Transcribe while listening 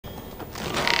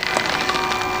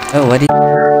Oh, what is...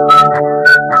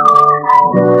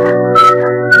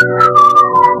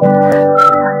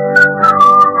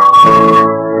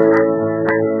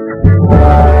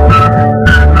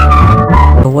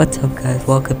 What's up guys,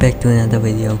 welcome back to another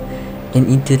video. And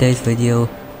in today's video,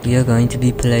 we are going to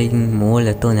be playing more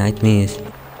Little Nightmares.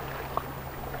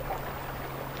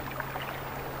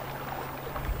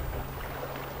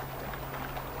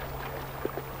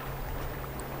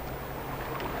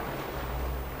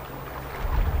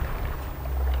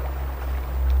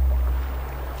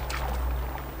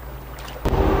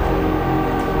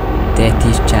 That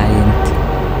is giant.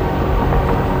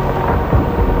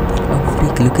 Oh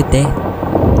freak, look at that.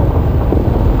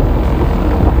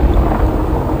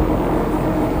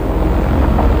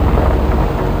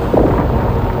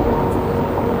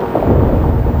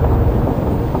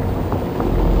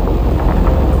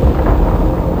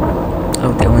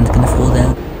 Oh, that one's gonna fall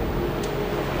down.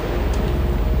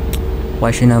 Why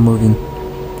is she not moving?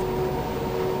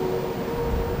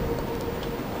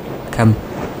 Come.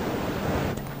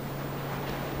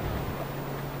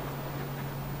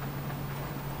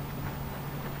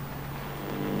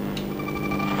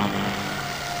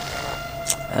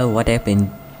 Oh, what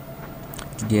happened?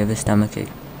 Did you have a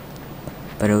stomachache?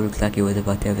 But it looked like you was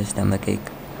about to have a stomachache.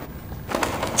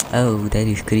 Oh, that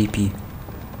is creepy.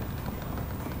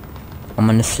 I'm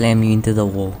gonna slam you into the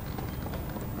wall.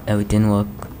 Oh, it didn't work.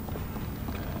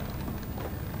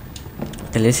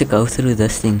 Okay, let's go through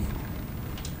this thing.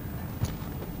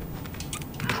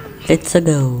 Let's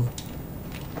go.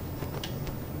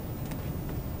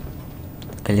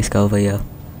 Okay, let's go over here.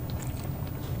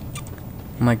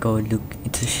 Oh my god, look,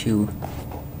 it's a shoe.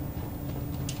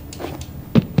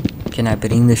 Can I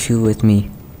bring the shoe with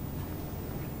me?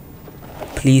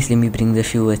 Please let me bring the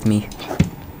shoe with me.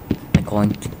 I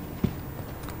can't.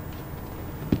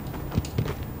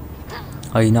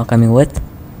 Are you not coming with?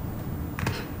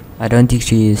 I don't think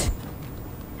she is.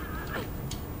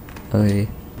 Okay.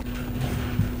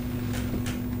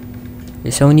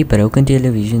 There's so many broken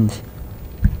televisions.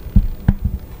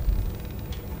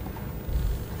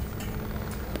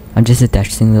 I'm just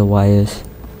attaching the wires.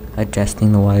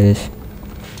 Adjusting the wires.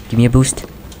 Give me a boost.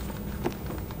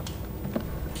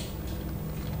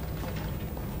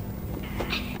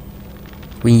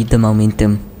 We need the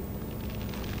momentum.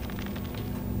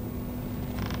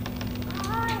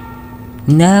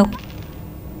 No!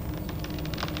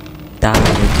 Die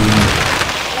again.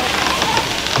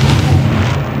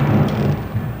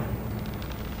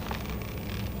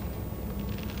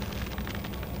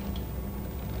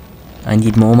 I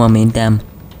need more momentum.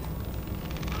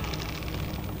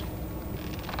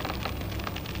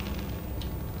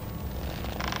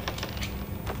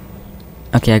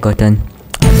 Okay, I got done.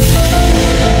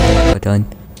 Got done.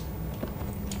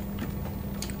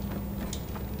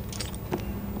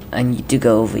 I need to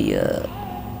go over here.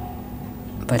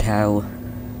 But how?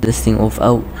 This thing off.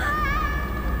 Oh.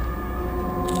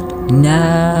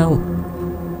 No!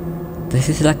 This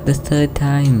is like the third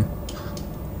time.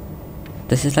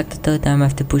 This is like the third time I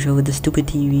have to push over the stupid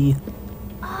TV.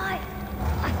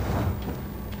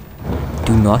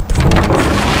 Do not fall.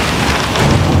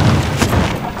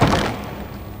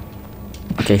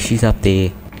 Okay, she's up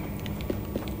there.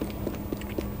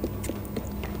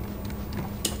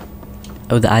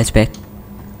 Oh, the ice pack.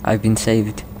 I've been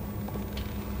saved.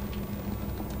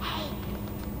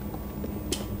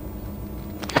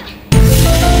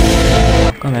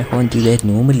 Come on, I can't do that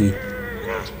normally.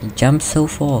 He jumped so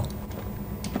far.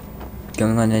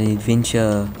 Going on an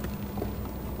adventure.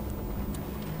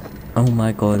 Oh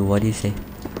my god, what is it?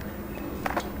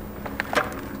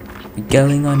 We're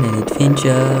going on an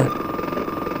adventure.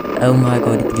 Oh my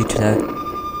god, it glitched out.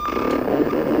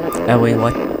 Oh wait,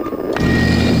 what?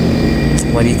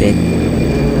 What is that?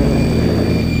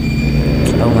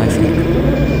 Oh my freak.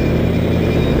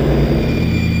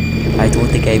 I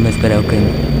thought the game was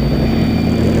broken.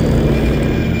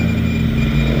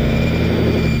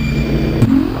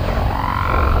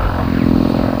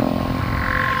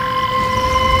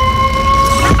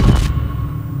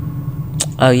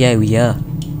 Oh yeah, we are.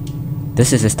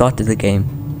 This is the start of the game.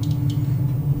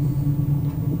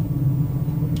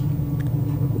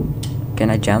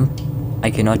 Can I jump? I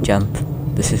cannot jump.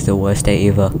 This is the worst day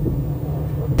ever.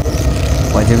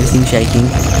 Why is everything shaking?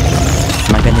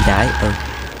 Am I gonna die?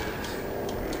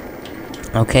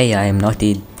 Oh. Okay, I am not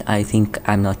dead. I think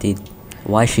I'm not dead.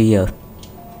 Why is she here?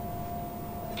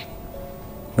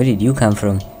 Where did you come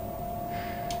from?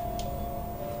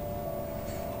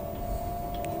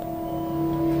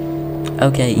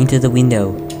 Okay, into the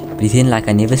window. Pretend like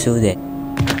I never saw that.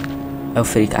 Oh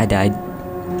freak, I died.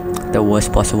 The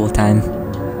worst possible time.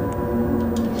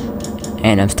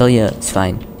 And I'm still here, it's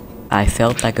fine. I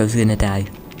felt like I was gonna die.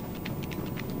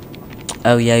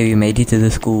 Oh yeah, we made it to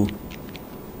the school.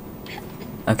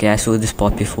 Okay, I saw this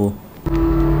spot before.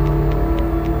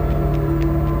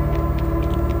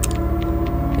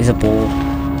 There's a ball.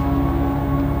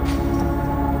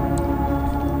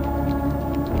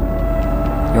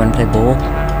 You wanna play ball?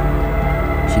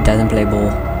 She doesn't play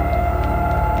ball.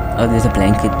 Oh, there's a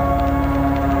blanket.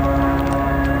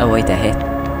 Oh wait, a hat.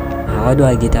 How do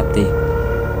I get up there?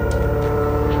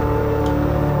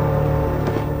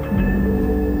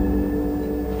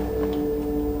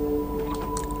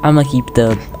 I'ma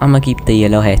keep the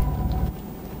yellow hat.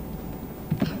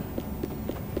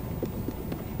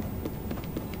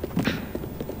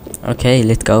 Okay,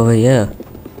 let's go over here.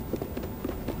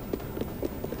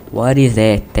 What is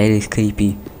that? That is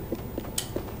creepy.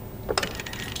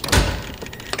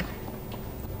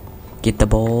 Get the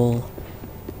ball.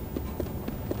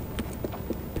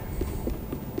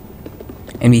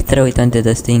 And we throw it onto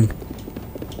this thing.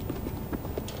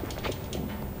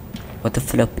 What the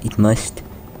flip? It must.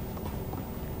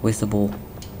 Where's the ball?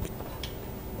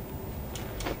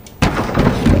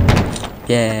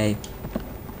 Yay.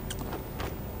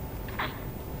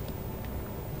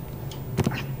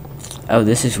 Oh,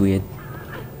 this is weird.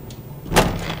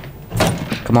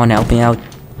 Come on, help me out.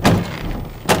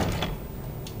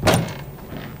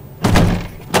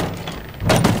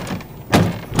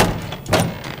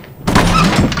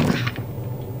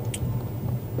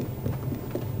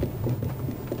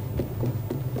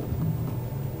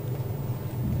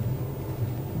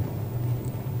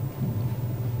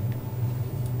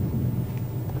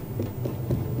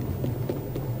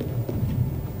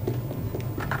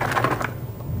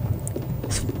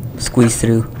 Squeeze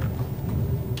through.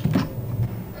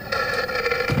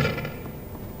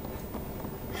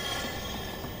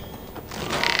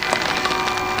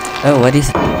 Oh, what is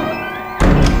it?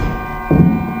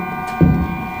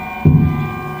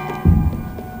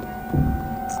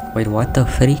 Wait, what the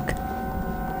freak?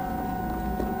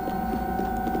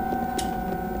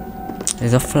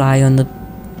 There's a fly on the...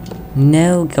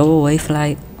 No, go away,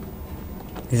 fly.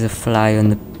 There's a fly on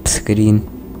the screen.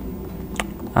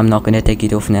 I'm not gonna take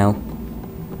it off now.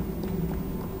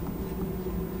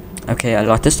 Okay, a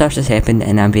lot of stuff just happened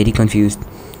and I'm very confused.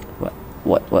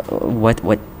 What?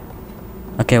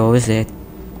 Okay, what was that?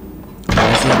 What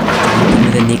was it?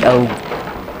 With a nick. Oh.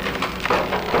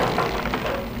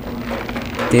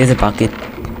 There's a bucket.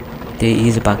 There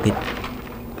is a bucket.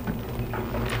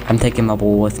 I'm taking my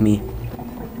ball with me.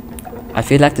 I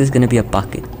feel like there's gonna be a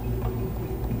bucket.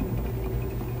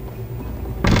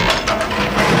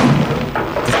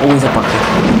 There's always a bucket.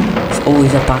 There's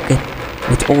always a bucket.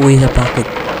 There's always a bucket.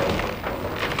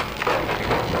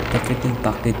 The freaking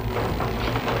bucket.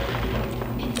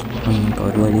 Oh my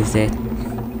god, what is that?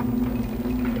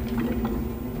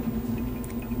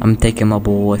 I'm taking my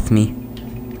ball with me.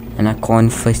 And I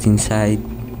can't fit inside.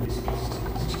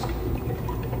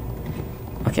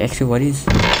 Okay, actually, what is...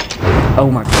 Oh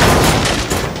my god.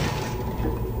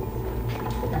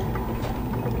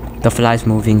 The fly is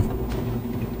moving.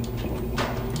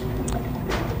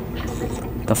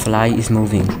 The fly is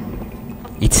moving.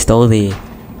 It's still there.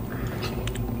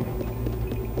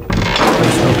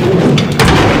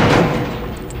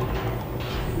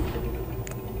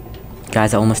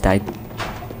 Guys, I almost died.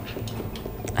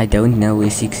 I don't know where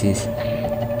 6 is.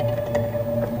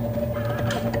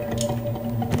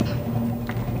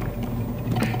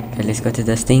 Okay, let's go to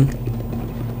this thing.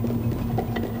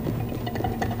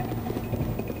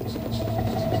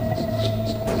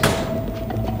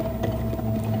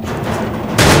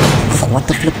 What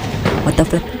the flip? What the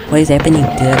flip? What is happening?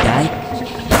 Did I die?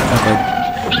 Oh god.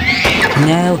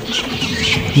 No!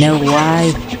 No,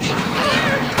 why?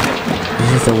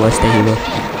 This is the worst day ever.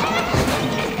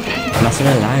 I'm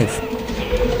still alive.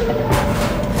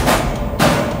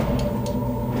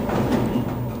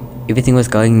 Everything was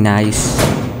going nice.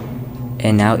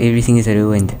 And now everything is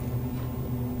ruined.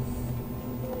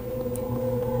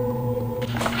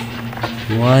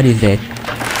 What is that?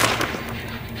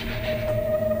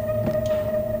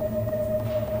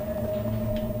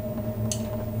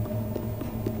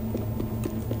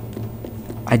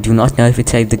 I do not know if it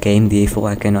saved the game, therefore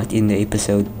I cannot end the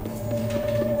episode.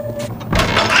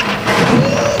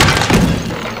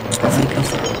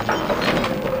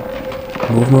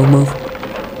 Move.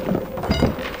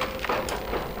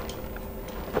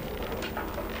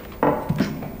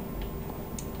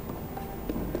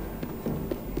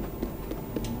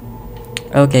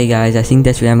 Okay guys, I think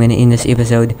that's where I'm gonna end this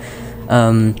episode.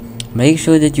 Make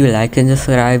sure that you like and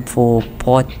subscribe for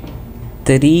part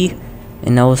 3.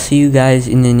 And I will see you guys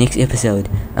in the next episode.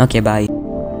 Okay, bye.